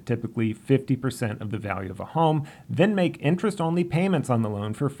payment, typically 50% of the value of a home, then make interest-only payments on the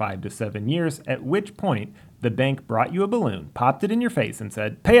loan for 5 to 7 years, at which point the bank brought you a balloon, popped it in your face, and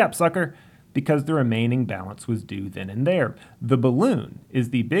said, "Pay up, sucker!" because the remaining balance was due then and there. The balloon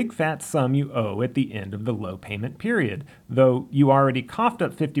is the big fat sum you owe at the end of the low payment period, though you already coughed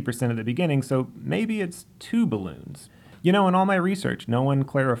up 50% at the beginning, so maybe it's 2 balloons. You know, in all my research, no one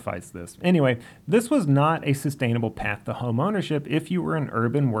clarifies this. Anyway, this was not a sustainable path to home ownership if you were an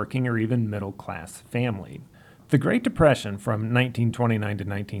urban working or even middle-class family. The Great Depression from 1929 to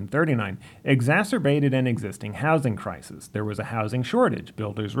 1939 exacerbated an existing housing crisis. There was a housing shortage,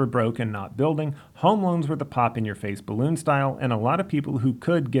 builders were broke and not building, home loans were the pop-in-your-face balloon style, and a lot of people who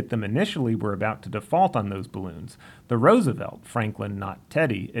could get them initially were about to default on those balloons. The Roosevelt, Franklin not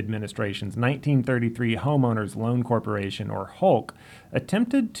Teddy, administration's 1933 Homeowners Loan Corporation, or HOLC,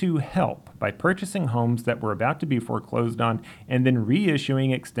 attempted to help by purchasing homes that were about to be foreclosed on and then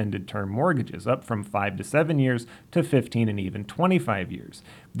reissuing extended-term mortgages, up from 5 to 7 years to 15 and even 25 years.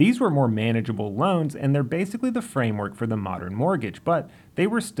 These were more manageable loans, and they're basically the framework for the modern mortgage, but they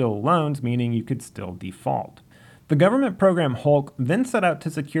were still loans, meaning you could still default. The government program HOLC then set out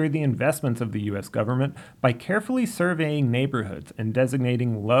to secure the investments of the U.S. government by carefully surveying neighborhoods and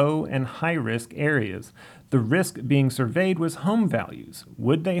designating low and high-risk areas. The risk being surveyed was home values.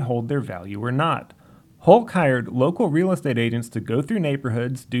 Would they hold their value or not? HOLC hired local real estate agents to go through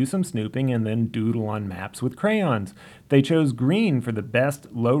neighborhoods, do some snooping, and then doodle on maps with crayons. They chose green for the best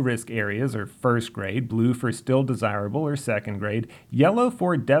low-risk areas, or first grade, blue for still desirable, or second grade, yellow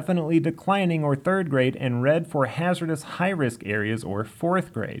for definitely declining, or third grade, and red for hazardous high-risk areas, or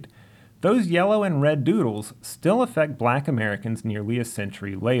fourth grade. Those yellow and red doodles still affect Black Americans nearly a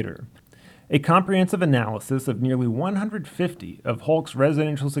century later. A comprehensive analysis of nearly 150 of HOLC's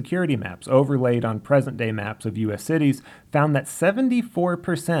residential security maps overlaid on present-day maps of U.S. cities found that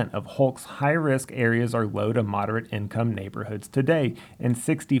 74% of HOLC's high-risk areas are low to moderate-income neighborhoods today, and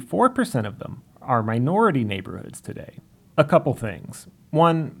 64% of them are minority neighborhoods today. A couple things.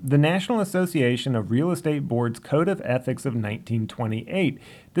 One, the National Association of Real Estate Boards Code of Ethics of 1928.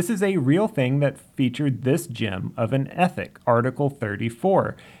 This is a real thing that featured this gem of an ethic, Article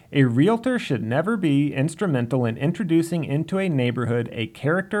 34. A realtor should never be instrumental in introducing into a neighborhood a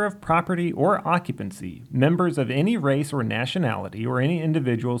character of property or occupancy, members of any race or nationality, or any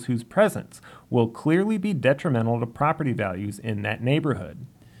individuals whose presence will clearly be detrimental to property values in that neighborhood.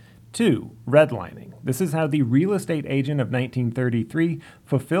 2. Redlining. This is how the real estate agent of 1933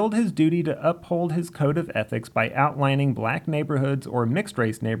 fulfilled his duty to uphold his code of ethics by outlining Black neighborhoods or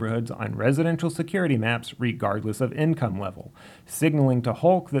mixed-race neighborhoods on residential security maps regardless of income level, signaling to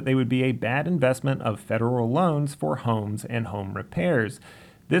HOLC that they would be a bad investment of federal loans for homes and home repairs.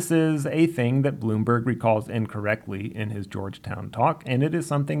 This is a thing that Bloomberg recalls incorrectly in his Georgetown talk, and it is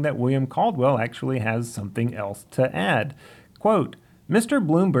something that William Caldwell actually has something else to add. Quote, Mr.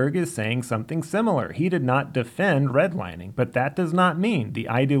 Bloomberg is saying something similar. He did not defend redlining, but that does not mean the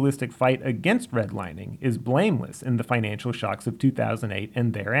idealistic fight against redlining is blameless in the financial shocks of 2008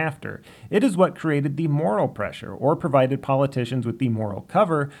 and thereafter. It is what created the moral pressure or provided politicians with the moral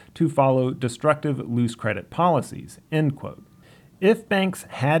cover to follow destructive loose credit policies, end quote. If banks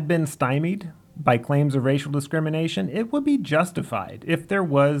had been stymied by claims of racial discrimination, it would be justified if there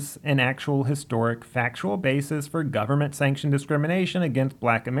was an actual historic, factual basis for government-sanctioned discrimination against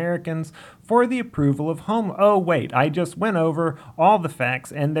Black Americans for the approval of home. Oh, wait, I just went over all the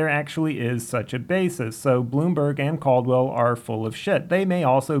facts, and there actually is such a basis. So Bloomberg and Caldwell are full of shit. They may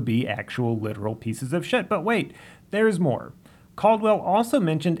also be actual literal pieces of shit, but wait, there's more. Caldwell also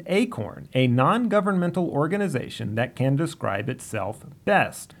mentioned ACORN, a non-governmental organization that can describe itself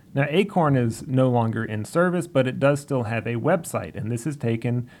best. Now, ACORN is no longer in service, but it does still have a website, and this is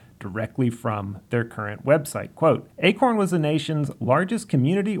taken directly from their current website. Quote, ACORN was the nation's largest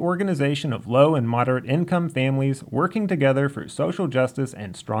community organization of low and moderate income families working together for social justice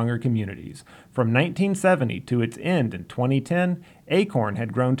and stronger communities. From 1970 to its end in 2010, ACORN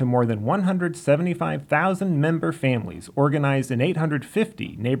had grown to more than 175,000 member families organized in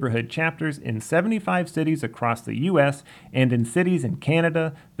 850 neighborhood chapters in 75 cities across the U.S. and in cities in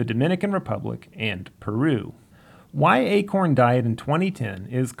Canada, the Dominican Republic, and Peru. Why ACORN died in 2010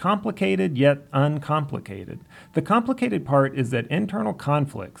 is complicated yet uncomplicated. The complicated part is that internal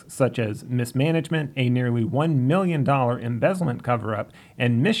conflicts, such as mismanagement, a nearly $1 million embezzlement cover-up,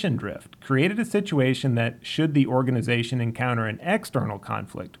 and mission drift, created a situation that, should the organization encounter an external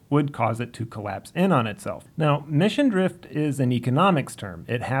conflict, would cause it to collapse in on itself. Now, mission drift is an economics term.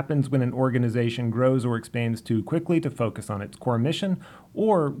 It happens when an organization grows or expands too quickly to focus on its core mission,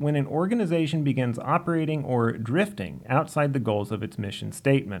 or when an organization begins operating or drifting outside the goals of its mission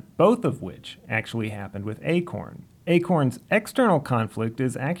statement, both of which actually happened with ACORN. ACORN's external conflict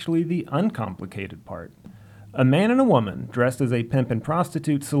is actually the uncomplicated part. A man and a woman, dressed as a pimp and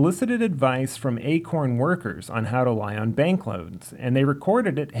prostitute, solicited advice from ACORN workers on how to lie on bank loans, and they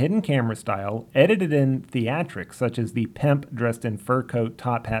recorded it hidden camera style, edited in theatrics, such as the pimp dressed in fur coat,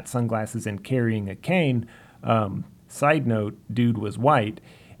 top hat, sunglasses, and carrying a cane. Side note, dude was white,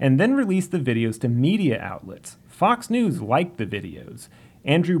 and then released the videos to media outlets. Fox News liked the videos.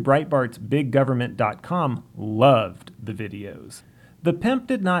 Andrew Breitbart's BigGovernment.com loved the videos. The pimp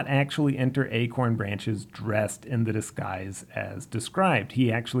did not actually enter acorn branches dressed in the disguise as described.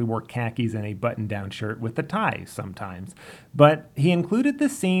 He actually wore khakis and a button-down shirt with a tie sometimes. But he included the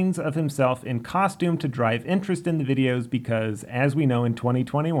scenes of himself in costume to drive interest in the videos because, as we know in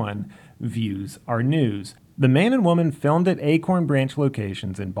 2021, views are news. The man and woman filmed at acorn branch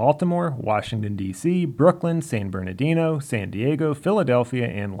locations in Baltimore, Washington, D.C., Brooklyn, San Bernardino, San Diego, Philadelphia,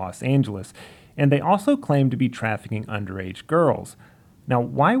 and Los Angeles. And they also claimed to be trafficking underage girls. Now,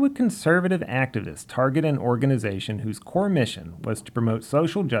 why would conservative activists target an organization whose core mission was to promote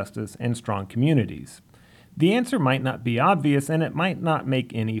social justice and strong communities? The answer might not be obvious, and it might not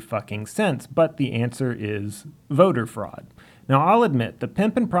make any fucking sense, but the answer is voter fraud. Now, I'll admit, the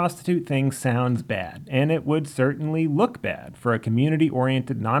pimp and prostitute thing sounds bad, and it would certainly look bad for a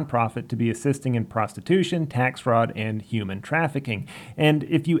community-oriented nonprofit to be assisting in prostitution, tax fraud, and human trafficking. And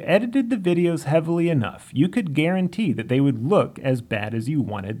if you edited the videos heavily enough, you could guarantee that they would look as bad as you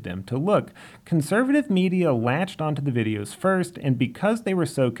wanted them to look. Conservative media latched onto the videos first, and because they were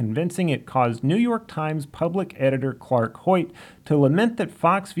so convincing, it caused New York Times public editor Clark Hoyt to lament that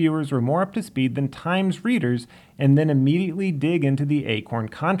Fox viewers were more up to speed than Times readers, and then immediately dig into the Acorn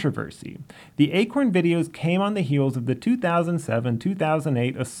controversy. The Acorn videos came on the heels of the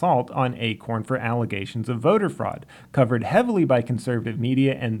 2007-2008 assault on Acorn for allegations of voter fraud, covered heavily by conservative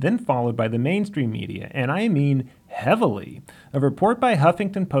media and then followed by the mainstream media, and I mean heavily. A report by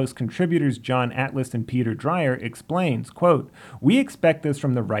Huffington Post contributors John Atlas and Peter Dreyer explains, quote, "We expect this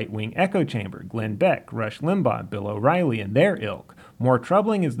from the right-wing echo chamber, Glenn Beck, Rush Limbaugh, Bill O'Reilly, and their ilk. More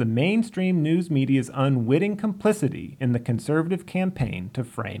troubling is the mainstream news media's unwitting complicity in the conservative campaign to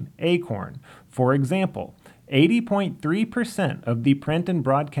frame Acorn. For example, 80.3% of the print and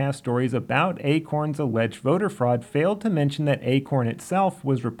broadcast stories about Acorn's alleged voter fraud failed to mention that Acorn itself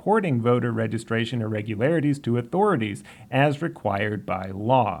was reporting voter registration irregularities to authorities as required by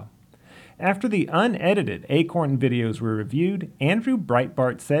law." After the unedited Acorn videos were reviewed, Andrew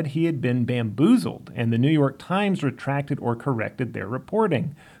Breitbart said he had been bamboozled, and the New York Times retracted or corrected their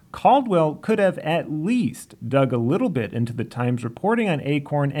reporting. Caldwell could have at least dug a little bit into the Times reporting on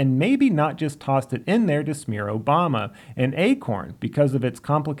Acorn and maybe not just tossed it in there to smear Obama. And Acorn, because of its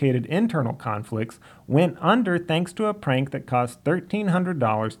complicated internal conflicts, went under thanks to a prank that cost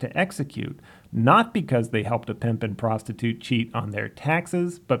 $1,300 to execute. Not because they helped a pimp and prostitute cheat on their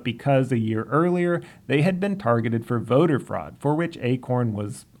taxes, but because a year earlier they had been targeted for voter fraud, for which Acorn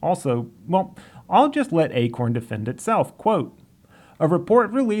was also, well, I'll just let Acorn defend itself. Quote, "A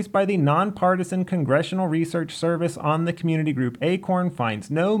report released by the nonpartisan Congressional Research Service on the community group Acorn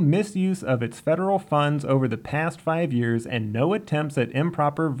finds no misuse of its federal funds over the past 5 years and no attempts at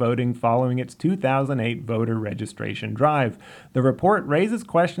improper voting following its 2008 voter registration drive. The report raises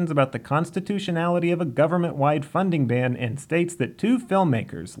questions about the constitutionality of a government-wide funding ban and states that 2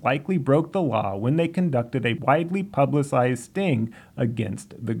 filmmakers likely broke the law when they conducted a widely publicized sting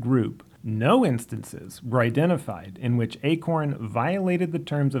against the group." No instances were identified in which Acorn violated the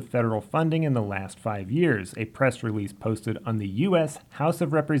terms of federal funding in the last 5 years, a press release posted on the U.S. House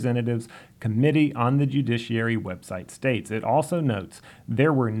of Representatives Committee on the Judiciary website states. It also notes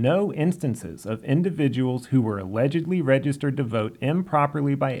there were no instances of individuals who were allegedly registered to vote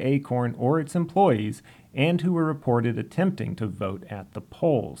improperly by Acorn or its employees and who were reported attempting to vote at the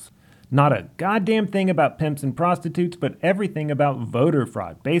polls. Not a goddamn thing about pimps and prostitutes, but everything about voter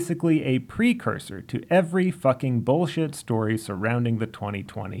fraud. Basically a precursor to every fucking bullshit story surrounding the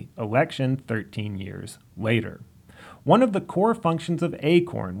 2020 election 13 years later. One of the core functions of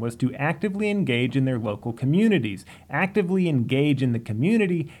Acorn was to actively engage in their local communities. Actively engage in the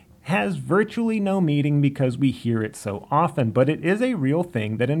community has virtually no meaning because we hear it so often, but it is a real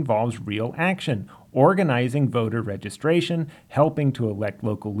thing that involves real action. Organizing voter registration, helping to elect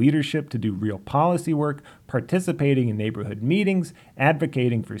local leadership to do real policy work, participating in neighborhood meetings,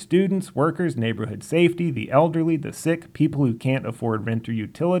 advocating for students, workers, neighborhood safety, the elderly, the sick, people who can't afford rent or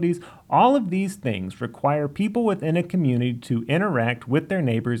utilities. All of these things require people within a community to interact with their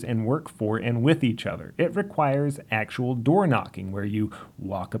neighbors and work for and with each other. It requires actual door knocking, where you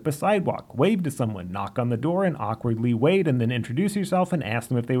walk up a sidewalk, wave to someone, knock on the door, and awkwardly wait, and then introduce yourself and ask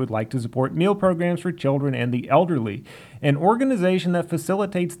them if they would like to support meal programs for children and the elderly. An organization that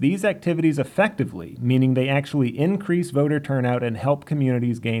facilitates these activities effectively, meaning they actually increase voter turnout and help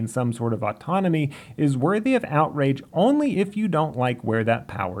communities gain some sort of autonomy, is worthy of outrage only if you don't like where that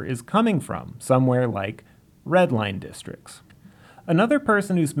power is coming from, somewhere like red line districts. Another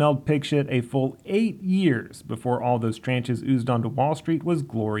person who smelled pig shit a full 8 years before all those tranches oozed onto Wall Street was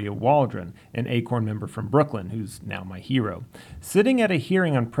Gloria Waldron, an Acorn member from Brooklyn, who's now my hero. Sitting at a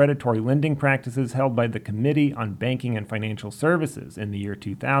hearing on predatory lending practices held by the Committee on Banking and Financial Services in the year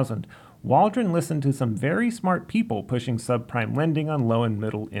 2000, Waldron listened to some very smart people pushing subprime lending on low and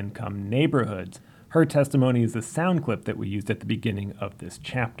middle income neighborhoods. Her testimony is the sound clip that we used at the beginning of this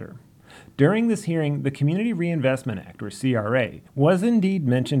chapter. During this hearing, the Community Reinvestment Act, or CRA, was indeed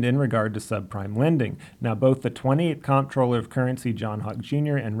mentioned in regard to subprime lending. Now, both the 28th Comptroller of Currency, John Hawk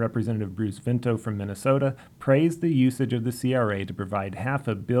Jr., and Representative Bruce Vinto from Minnesota praised the usage of the CRA to provide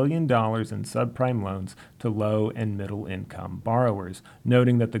 $500 million in subprime loans to low and middle income borrowers,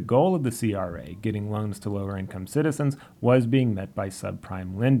 noting that the goal of the CRA, getting loans to lower income citizens, was being met by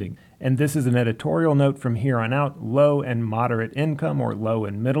subprime lending. And this is an editorial note from here on out: low and moderate income, or low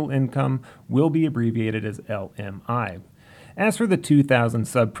and middle income, will be abbreviated as LMI. As for the 2000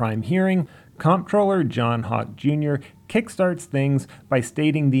 subprime hearing, Comptroller John Hawk Jr. kickstarts things by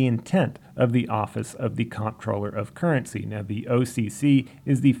stating the intent of the Office of the Comptroller of Currency. Now, the OCC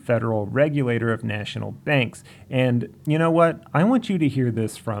is the federal regulator of national banks. And you know what? I want you to hear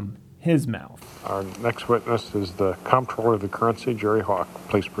this from his mouth. Our next witness is the Comptroller of the Currency, Jerry Hawk.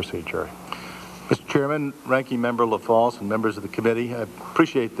 Please proceed, Jerry. Mr. Chairman, Ranking Member LaFalce, and members of the committee, I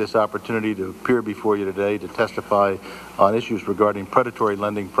appreciate this opportunity to appear before you today to testify on issues regarding predatory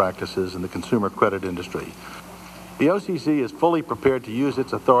lending practices in the consumer credit industry. The OCC is fully prepared to use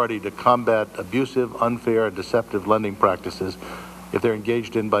its authority to combat abusive, unfair, and deceptive lending practices if they're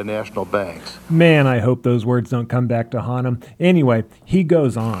engaged in by national banks. Man, I hope those words don't come back to haunt him. Anyway, he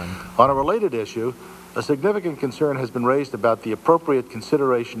goes on. On a related issue, a significant concern has been raised about the appropriate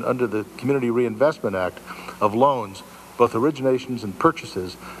consideration under the Community Reinvestment Act of loans, both originations and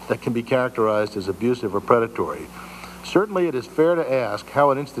purchases, that can be characterized as abusive or predatory. Certainly, it is fair to ask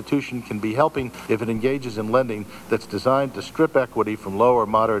how an institution can be helping if it engages in lending that's designed to strip equity from low or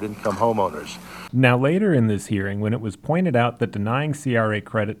moderate income homeowners. Now, later in this hearing, when it was pointed out that denying CRA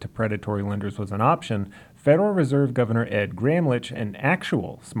credit to predatory lenders was an option, Federal Reserve Governor Ed Gramlich, an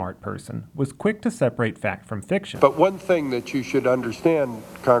actual smart person, was quick to separate fact from fiction. But one thing that you should understand,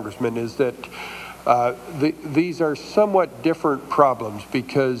 Congressman, is that these are somewhat different problems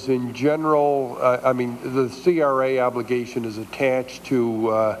because in general, the CRA obligation is attached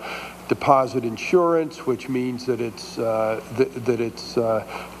to deposit insurance, which means that it's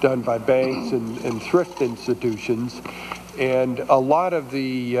done by banks and thrift institutions. And a lot of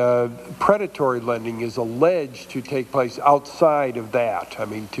the predatory lending is alleged to take place outside of that. I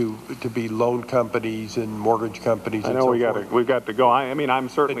mean, to be loan companies and mortgage companies. I know we've got to go. I'm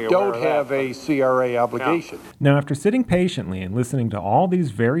certainly aware of that. Don't have a CRA obligation. Now, after sitting patiently and listening to all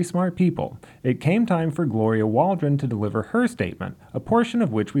these very smart people, it came time for Gloria Waldron to deliver her statement, a portion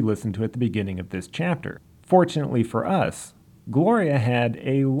of which we listened to at the beginning of this chapter. Fortunately for us, Gloria had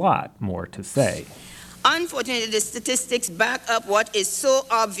a lot more to say. Unfortunately, the statistics back up what is so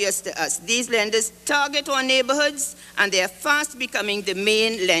obvious to us. These lenders target our neighborhoods, and they are fast becoming the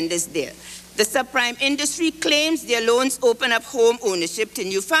main lenders there. The subprime industry claims their loans open up home ownership to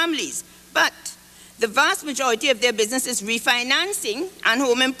new families, but the vast majority of their business is refinancing and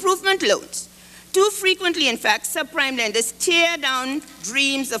home improvement loans. Too frequently, in fact, subprime lenders tear down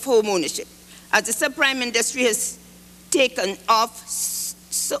dreams of home ownership. As the subprime industry has taken off,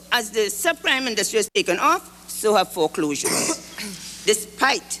 so have foreclosures,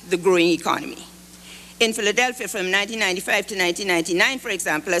 despite the growing economy. In Philadelphia, from 1995 to 1999, for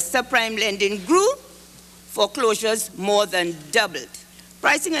example, as subprime lending grew, foreclosures more than doubled.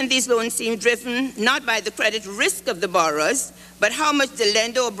 Pricing on these loans seemed driven not by the credit risk of the borrowers, but how much the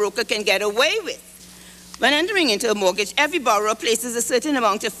lender or broker can get away with. When entering into a mortgage, every borrower places a certain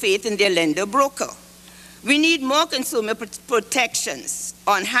amount of faith in their lender or broker. We need more consumer protections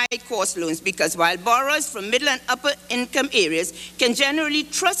on high-cost loans because while borrowers from middle and upper income areas can generally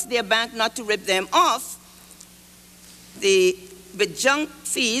trust their bank not to rip them off, with junk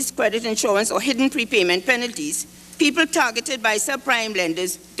fees, credit insurance, or hidden prepayment penalties, people targeted by subprime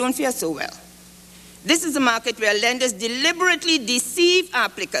lenders don't fare so well. This is a market where lenders deliberately deceive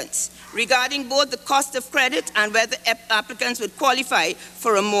applicants regarding both the cost of credit and whether applicants would qualify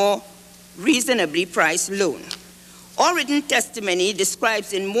for a more reasonably priced loan. Our written testimony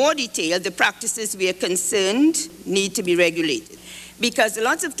describes in more detail the practices we are concerned need to be regulated. Because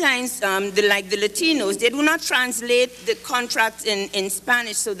lots of times, like the Latinos, they do not translate the contracts in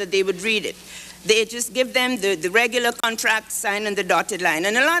Spanish so that they would read it. They just give them the regular contract, sign on the dotted line.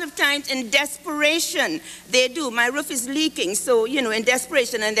 And a lot of times in desperation, they do. My roof is leaking, so, in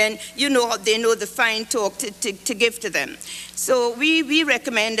desperation, and then, they know the fine talk to give to them. So we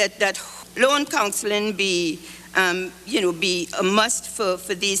recommend that loan counseling be a must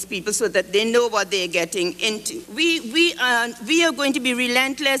for these people so that they know what they're getting into. We are going to be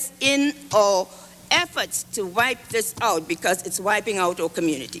relentless in our efforts to wipe this out because it's wiping out our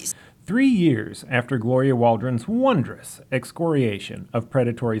communities. 3 years after Gloria Waldron's wondrous excoriation of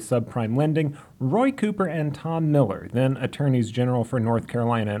predatory subprime lending, Roy Cooper and Tom Miller, then Attorneys General for North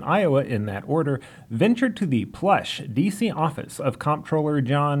Carolina and Iowa in that order, ventured to the plush D.C. office of Comptroller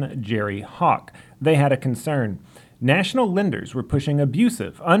John Jerry Hawk. They had a concern. National lenders were pushing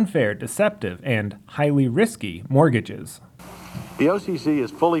abusive, unfair, deceptive, and highly risky mortgages. The OCC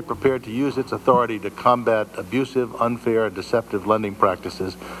is fully prepared to use its authority to combat abusive, unfair, and deceptive lending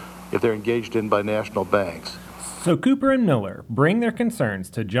practices if they're engaged in by national banks. So Cooper and Miller bring their concerns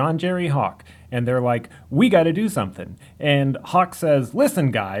to John Jerry Hawk, and they're like, we got to do something. And Hawk says,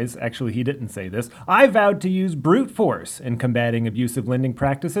 listen, guys, actually he didn't say this, I vowed to use brute force in combating abusive lending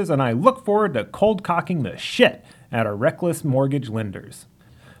practices, and I look forward to cold cocking the shit out of reckless mortgage lenders.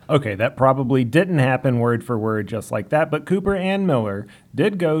 Okay, that probably didn't happen word for word just like that, but Cooper and Miller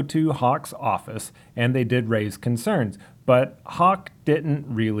did go to Hawk's office, and they did raise concerns. But Hawk didn't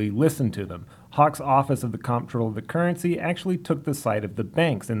really listen to them. Hawk's Office of the Comptroller of the Currency actually took the side of the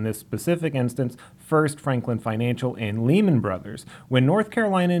banks, in this specific instance, First Franklin Financial and Lehman Brothers, when North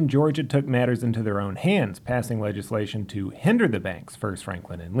Carolina and Georgia took matters into their own hands, passing legislation to hinder the banks, First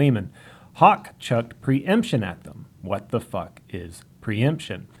Franklin and Lehman. Hawk chucked preemption at them. What the fuck is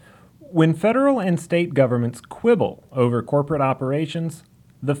preemption? When federal and state governments quibble over corporate operations,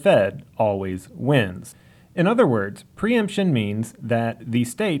 the Fed always wins. In other words, preemption means that the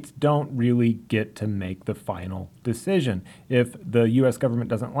states don't really get to make the final decision. If the U.S. government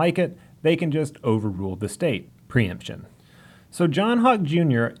doesn't like it, they can just overrule the state. Preemption. So John Hawk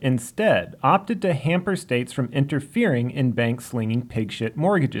Jr. instead opted to hamper states from interfering in banks slinging pigshit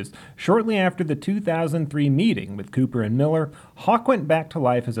mortgages. Shortly after the 2003 meeting with Cooper and Miller, Hawk went back to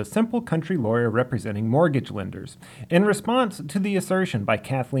life as a simple country lawyer representing mortgage lenders. In response to the assertion by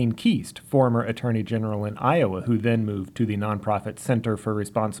Kathleen Keast, former Attorney General in Iowa, who then moved to the nonprofit Center for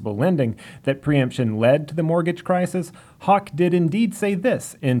Responsible Lending, that preemption led to the mortgage crisis, Hawk did indeed say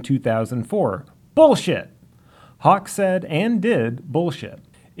this in 2004. Bullshit! Hawk said and did bullshit.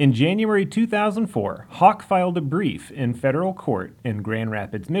 In January 2004, Hawk filed a brief in federal court in Grand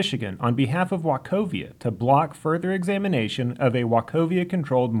Rapids, Michigan, on behalf of Wachovia to block further examination of a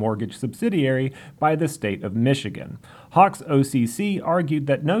Wachovia-controlled mortgage subsidiary by the state of Michigan. Hawk's OCC argued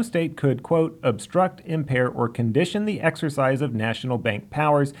that no state could, quote, obstruct, impair, or condition the exercise of national bank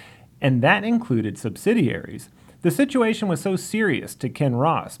powers, and that included subsidiaries. The situation was so serious to Ken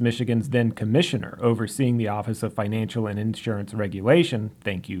Ross, Michigan's then commissioner overseeing the Office of Financial and Insurance Regulation,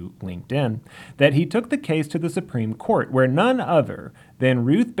 thank you, LinkedIn, that he took the case to the Supreme Court, where none other than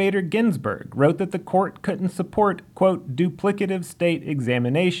Ruth Bader Ginsburg wrote that the court couldn't support, quote, duplicative state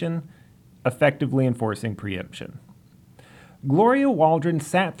examination, effectively enforcing preemption. Gloria Waldron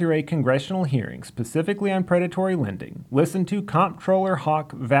sat through a congressional hearing specifically on predatory lending, listened to Comptroller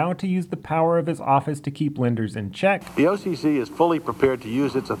Hawk vow to use the power of his office to keep lenders in check. The OCC is fully prepared to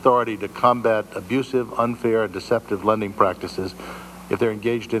use its authority to combat abusive, unfair, and deceptive lending practices if they're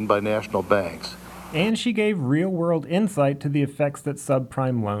engaged in by national banks. And she gave real-world insight to the effects that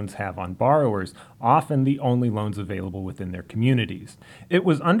subprime loans have on borrowers, often the only loans available within their communities. It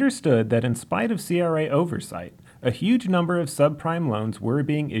was understood that in spite of CRA oversight, a huge number of subprime loans were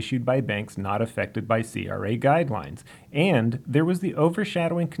being issued by banks not affected by CRA guidelines, and there was the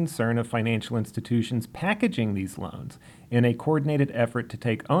overshadowing concern of financial institutions packaging these loans in a coordinated effort to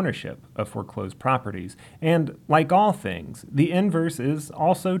take ownership of foreclosed properties. And like all things, the inverse is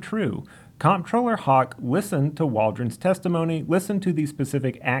also true. Comptroller Hawk listened to Waldron's testimony, listened to the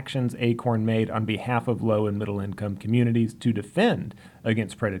specific actions Acorn made on behalf of low and middle income communities to defend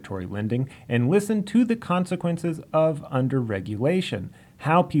against predatory lending, and listened to the consequences of underregulation,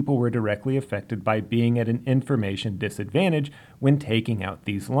 how people were directly affected by being at an information disadvantage when taking out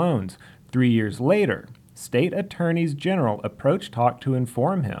these loans. 3 years later, state attorneys general approached Hawk to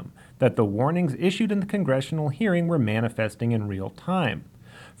inform him that the warnings issued in the congressional hearing were manifesting in real time.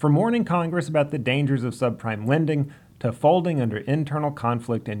 From warning Congress about the dangers of subprime lending to folding under internal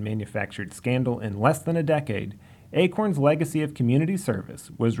conflict and manufactured scandal in less than a decade, Acorn's legacy of community service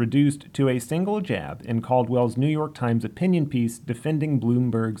was reduced to a single jab in Caldwell's New York Times opinion piece defending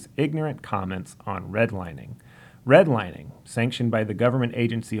Bloomberg's ignorant comments on redlining. Redlining, sanctioned by the government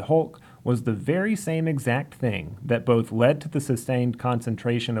agency Holk, was the very same exact thing that both led to the sustained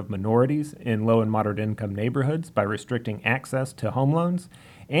concentration of minorities in low and moderate income neighborhoods by restricting access to home loans,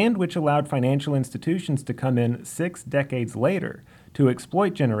 and which allowed financial institutions to come in 6 decades later to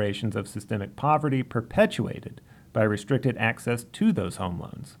exploit generations of systemic poverty perpetuated by restricted access to those home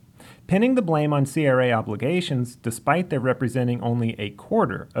loans. Pinning the blame on CRA obligations, despite their representing only a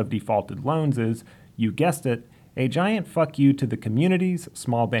quarter of defaulted loans, is, you guessed it, a giant fuck you to the communities,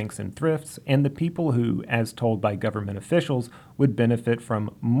 small banks and thrifts, and the people who, as told by government officials, would benefit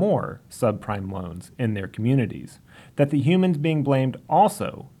from more subprime loans in their communities. That the humans being blamed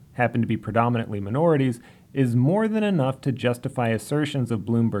also happen to be predominantly minorities is more than enough to justify assertions of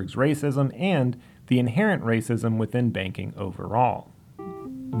Bloomberg's racism and the inherent racism within banking overall.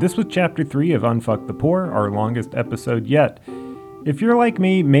 This was Chapter 3 of Unfuck the Poor, our longest episode yet. If you're like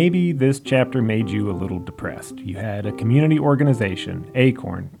me, maybe this chapter made you a little depressed. You had a community organization,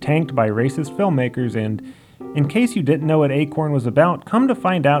 Acorn, tanked by racist filmmakers, and in case you didn't know what Acorn was about, come to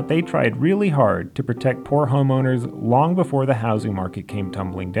find out they tried really hard to protect poor homeowners long before the housing market came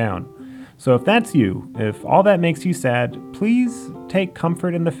tumbling down. So if that's you, if all that makes you sad, please take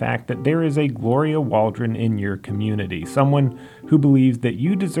comfort in the fact that there is a Gloria Waldron in your community, someone who believes that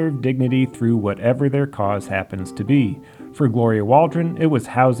you deserve dignity through whatever their cause happens to be. For Gloria Waldron, it was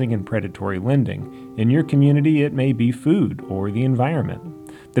housing and predatory lending. In your community, it may be food or the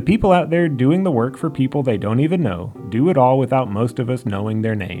environment. The people out there doing the work for people they don't even know do it all without most of us knowing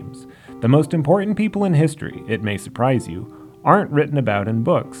their names. The most important people in history, it may surprise you, aren't written about in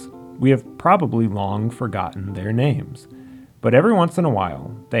books. We have probably long forgotten their names. But every once in a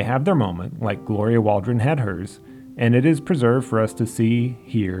while, they have their moment, like Gloria Waldron had hers, and it is preserved for us to see,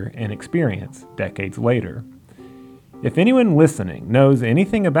 hear, and experience decades later. If anyone listening knows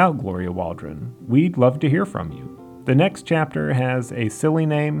anything about Gloria Waldron, we'd love to hear from you. The next chapter has a silly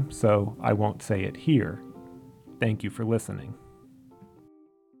name, so I won't say it here. Thank you for listening.